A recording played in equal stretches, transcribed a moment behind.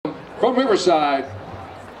From Riverside,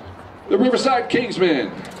 the Riverside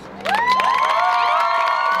Kingsmen.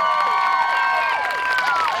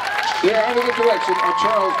 They are under the direction of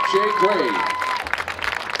Charles J. Gray.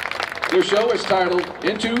 Their show is titled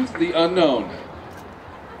Into the Unknown.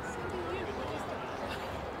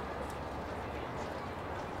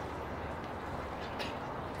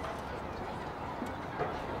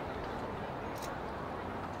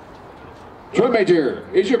 Drum major,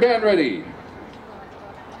 is your band ready?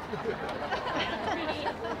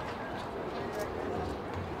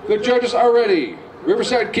 The judges are ready.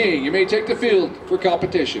 Riverside King, you may take the field for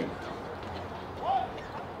competition.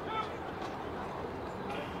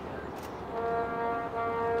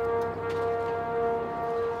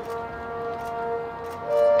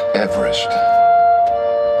 Everest.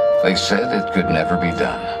 They said it could never be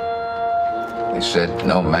done. They said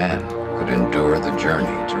no man could endure the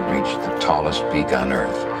journey to reach the tallest peak on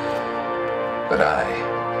earth. But I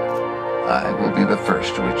will be the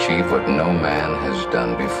first to achieve what no man has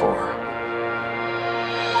done before.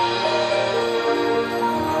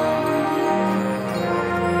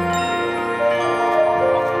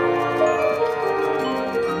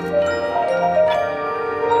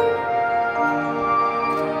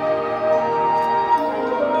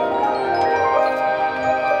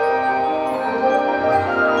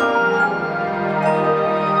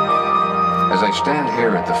 As I stand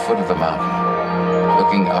here at the foot of the mountain,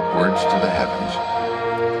 looking upwards to the heavens,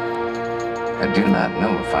 I do not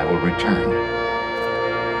know if I will return.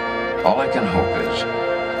 All I can hope is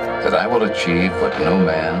that I will achieve what no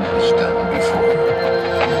man has done before.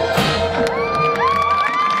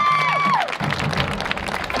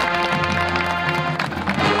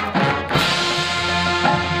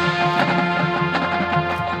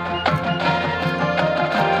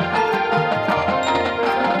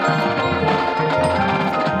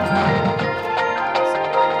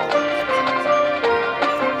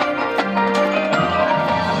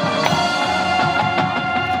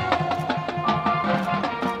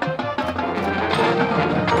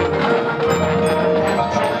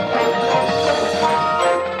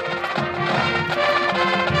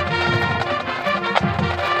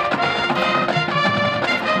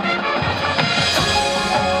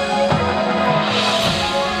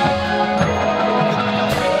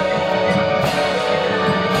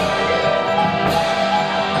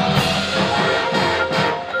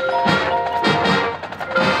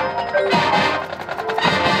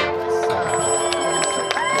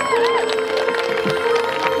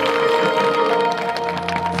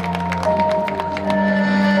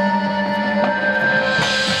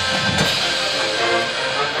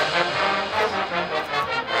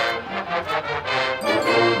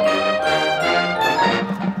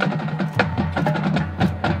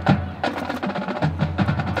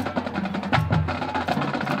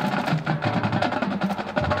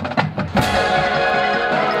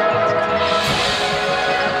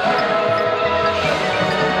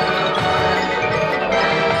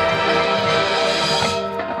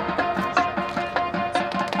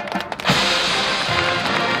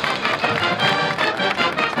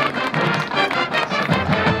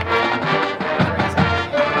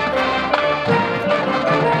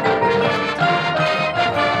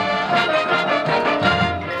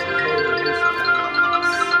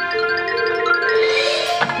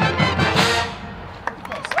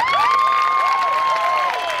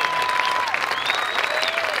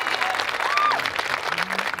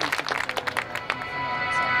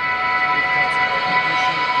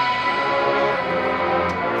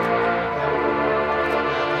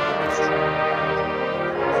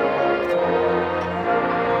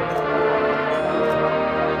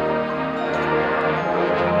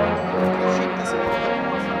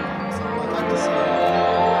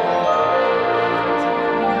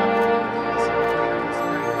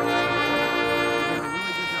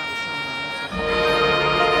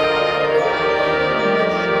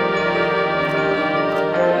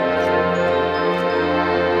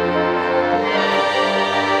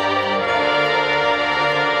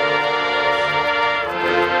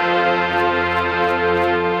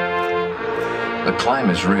 The climb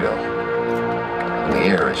is real, and the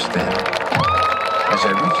air is thin. As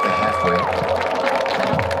I reach the halfway,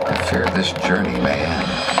 I fear this journey may end.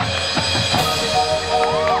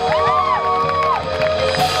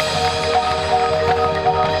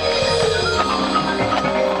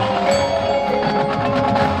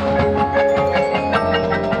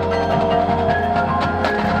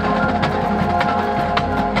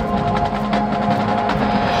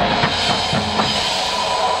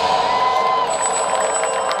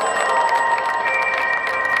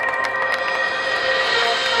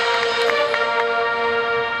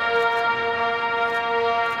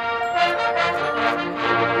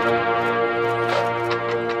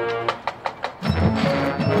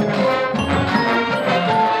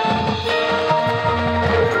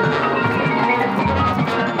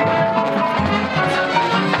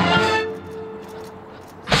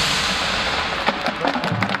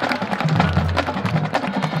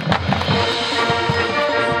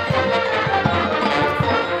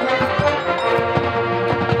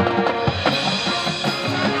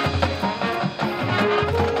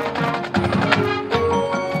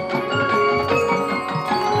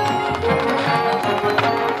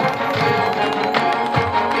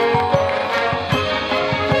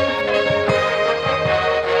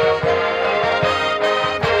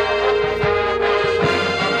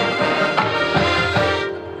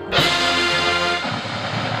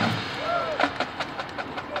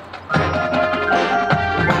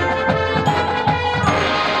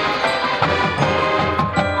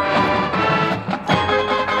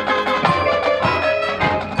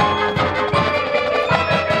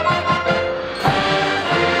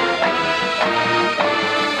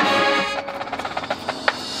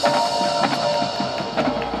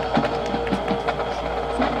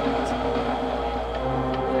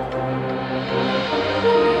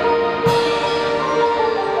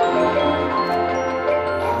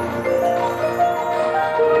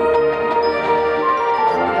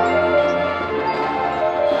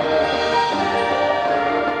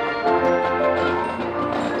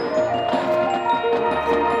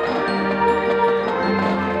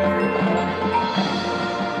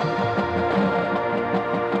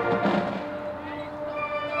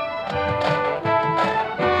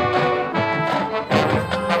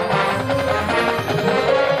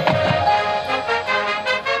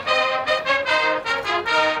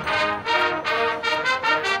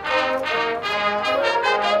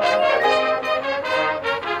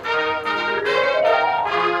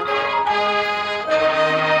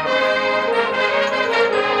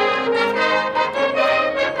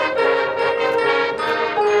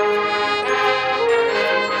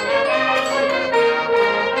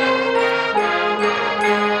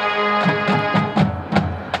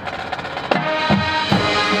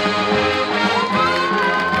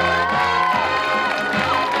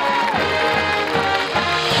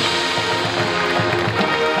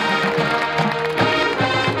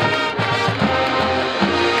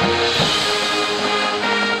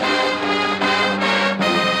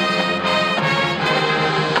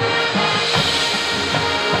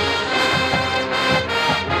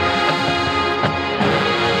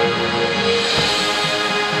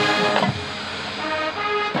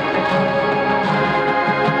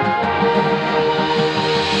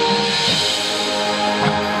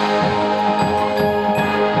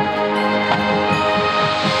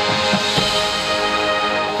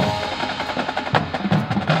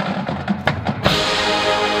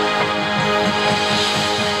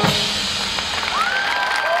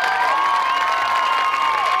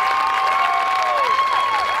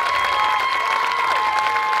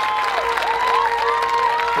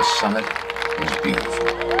 the summit is beautiful,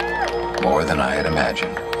 more than I had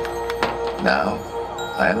imagined. Now,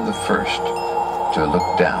 I am the first to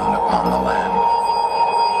look down upon the land.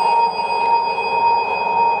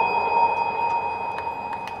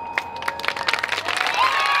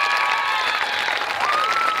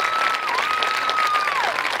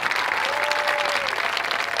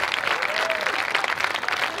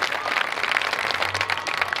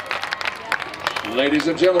 Ladies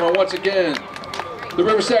and gentlemen, once again, the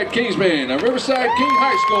Riverside Kingsmen of Riverside King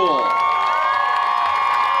High School.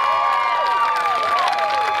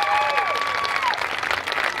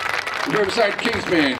 The Riverside Kingsmen